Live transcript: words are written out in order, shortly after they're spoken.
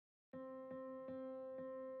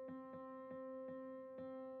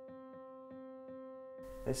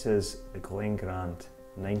This is the Glen Grant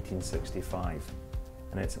 1965,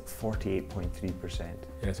 and it's at 48.3%.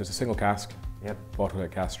 Yeah, so it's a single cask, Yep. bottled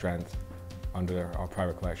at cask strength, under our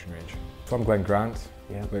private collection range. From Glen Grant,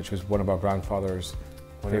 Yep. which was one of our grandfather's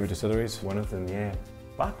favourite distilleries. One of them, yeah.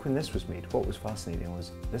 Back when this was made, what was fascinating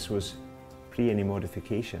was this was pre any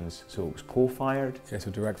modifications, so it was coal-fired. Yeah,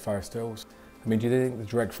 so direct fire stills. I mean, do you think the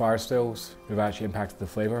direct fire stills would have actually impacted the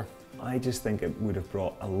flavour? I just think it would have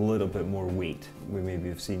brought a little bit more weight. We maybe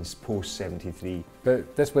have seen post-73.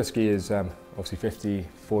 But this whiskey is obviously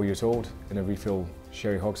 54 years old in a refill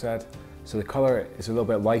sherry hogshead, so the colour is a little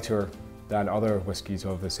bit lighter than other whiskies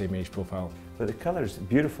of the same age profile. But the colour is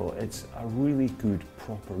beautiful. It's a really good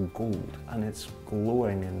proper gold, and it's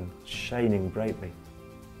glowing and shining brightly.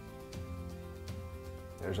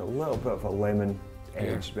 There's a little bit of a lemon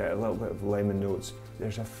edge, a little bit of lemon notes.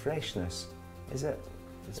 There's a freshness. Is it?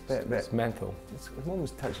 It's menthol. It's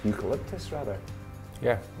almost touched eucalyptus rather.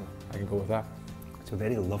 Yeah, I can go with that. It's a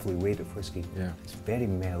very lovely weight of whiskey. Yeah. It's very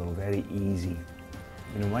mellow, very easy.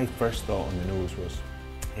 You know, my first thought on the nose was,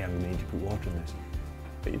 hey, I'm going to need to put water in this.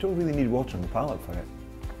 But you don't really need water on the palate for it.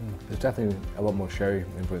 There's definitely a lot more sherry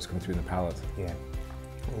influence coming through in the palate. Yeah.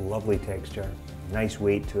 Lovely texture, nice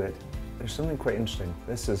weight to it. There's something quite interesting.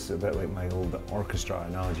 This is a bit like my old orchestra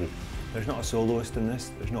analogy. There's not a soloist in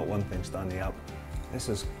this, there's not one thing standing up. This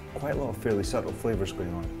is quite a lot of fairly subtle flavours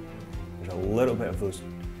going on. There's a little bit of those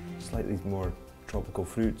slightly more tropical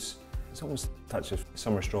fruits. It's almost a touch of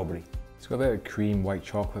summer strawberry. It's got a bit of cream, white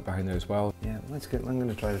chocolate behind there as well. Yeah, I'm going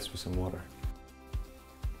to try this with some water.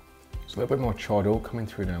 It's a little bit more charred oak coming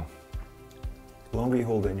through now. The longer you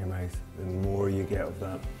hold it in your mouth, the more you get of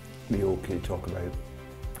that, the oak you talk about.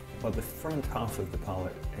 But the front half of the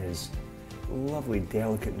palate is lovely,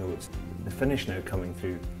 delicate notes. The finish now coming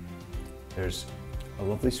through, there's a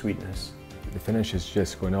lovely sweetness. The finish is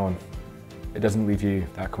just going on. It doesn't leave you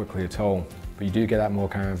that quickly at all, but you do get that more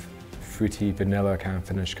kind of fruity, vanilla kind of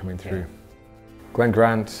finish coming through. Yeah. Glen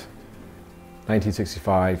Grant,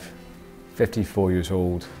 1965, 54 years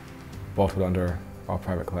old, bottled under our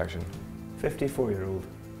private collection. 54-year-old.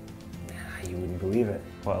 Nah, you wouldn't believe it.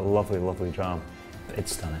 What a lovely, lovely dram.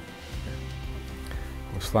 It's stunning.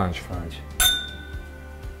 Well, Slange. Flange.